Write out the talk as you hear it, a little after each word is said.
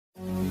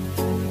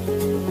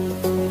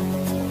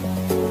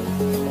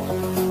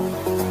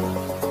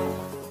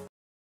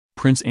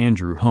Prince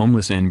Andrew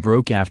homeless and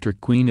broke after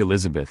Queen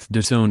Elizabeth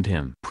disowned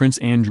him. Prince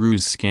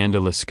Andrew's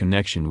scandalous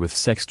connection with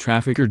sex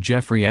trafficker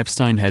Jeffrey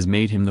Epstein has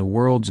made him the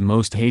world's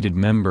most hated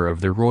member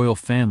of the royal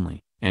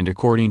family, and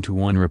according to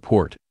one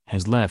report,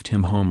 has left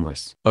him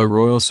homeless. A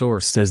royal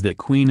source says that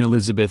Queen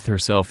Elizabeth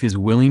herself is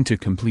willing to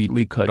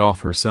completely cut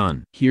off her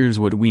son. Here's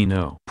what we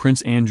know.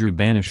 Prince Andrew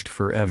banished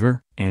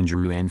forever,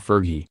 Andrew and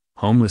Fergie,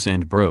 homeless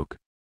and broke.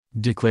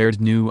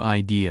 Declared new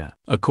idea.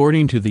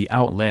 According to the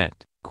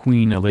outlet,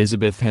 Queen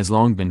Elizabeth has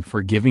long been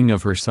forgiving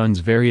of her son's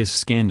various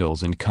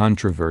scandals and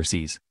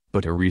controversies,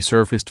 but a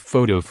resurfaced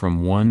photo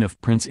from one of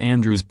Prince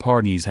Andrew's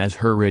parties has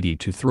her ready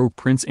to throw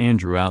Prince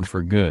Andrew out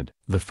for good.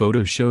 The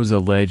photo shows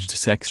alleged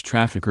sex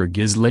trafficker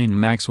Ghislaine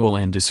Maxwell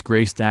and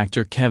disgraced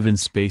actor Kevin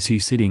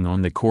Spacey sitting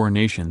on the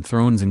coronation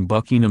thrones in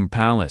Buckingham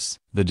Palace.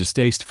 The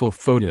distasteful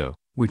photo,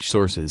 which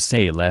sources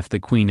say left the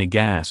Queen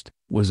aghast,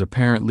 was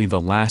apparently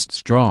the last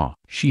straw.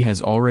 She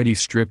has already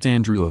stripped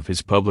Andrew of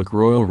his public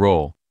royal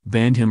role,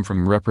 banned him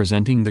from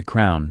representing the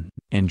crown,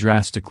 and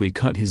drastically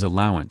cut his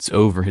allowance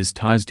over his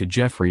ties to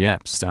Jeffrey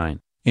Epstein,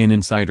 an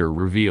insider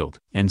revealed.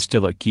 And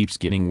still it keeps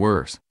getting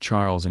worse.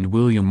 Charles and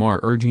William are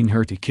urging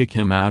her to kick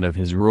him out of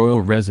his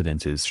royal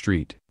residences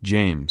St.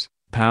 James,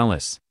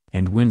 Palace,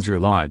 and Windsor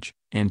Lodge,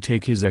 and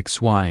take his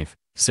ex-wife,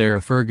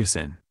 Sarah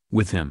Ferguson,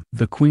 with him.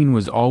 The Queen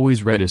was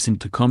always reticent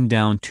to come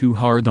down too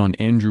hard on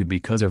Andrew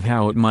because of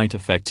how it might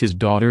affect his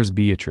daughters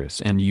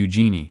Beatrice and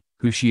Eugenie,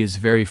 who she is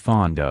very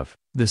fond of,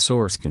 the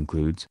source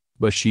concludes,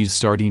 but she's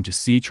starting to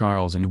see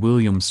Charles and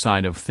William's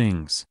side of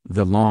things.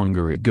 The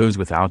longer it goes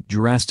without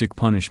drastic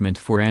punishment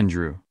for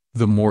Andrew,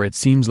 the more it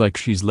seems like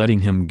she's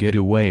letting him get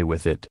away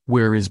with it.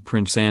 Where is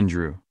Prince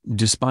Andrew?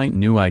 Despite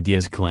New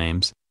Ideas'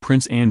 claims,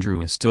 Prince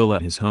Andrew is still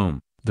at his home,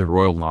 the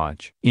Royal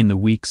Lodge. In the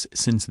weeks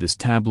since this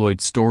tabloid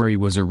story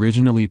was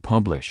originally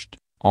published,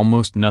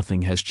 almost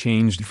nothing has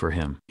changed for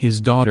him.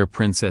 His daughter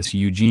Princess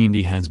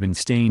Eugenie has been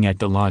staying at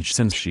the lodge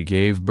since she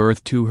gave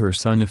birth to her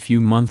son a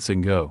few months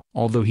ago.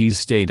 Although he's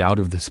stayed out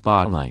of the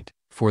spotlight,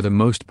 for the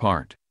most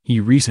part, he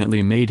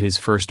recently made his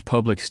first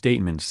public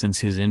statement since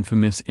his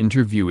infamous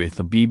interview with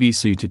the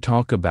BBC to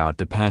talk about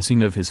the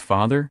passing of his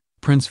father,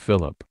 Prince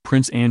Philip.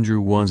 Prince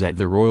Andrew was at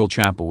the royal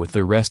chapel with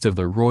the rest of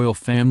the royal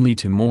family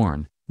to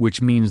mourn, which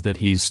means that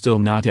he's still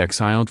not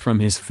exiled from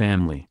his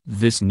family.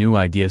 This New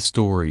Idea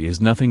story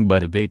is nothing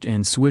but a bait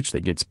and switch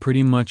that gets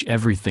pretty much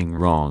everything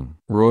wrong.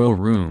 Royal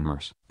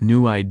rumors.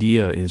 New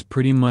Idea is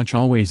pretty much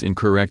always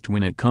incorrect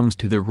when it comes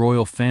to the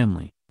royal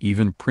family,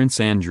 even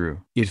Prince Andrew.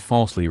 It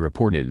falsely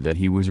reported that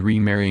he was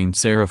remarrying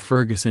Sarah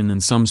Ferguson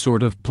in some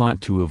sort of plot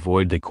to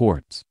avoid the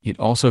courts. It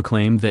also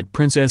claimed that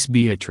Princess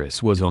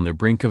Beatrice was on the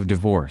brink of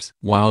divorce.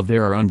 While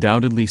there are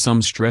undoubtedly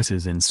some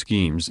stresses and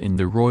schemes in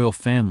the royal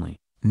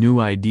family,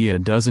 New Idea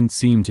doesn't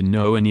seem to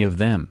know any of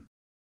them.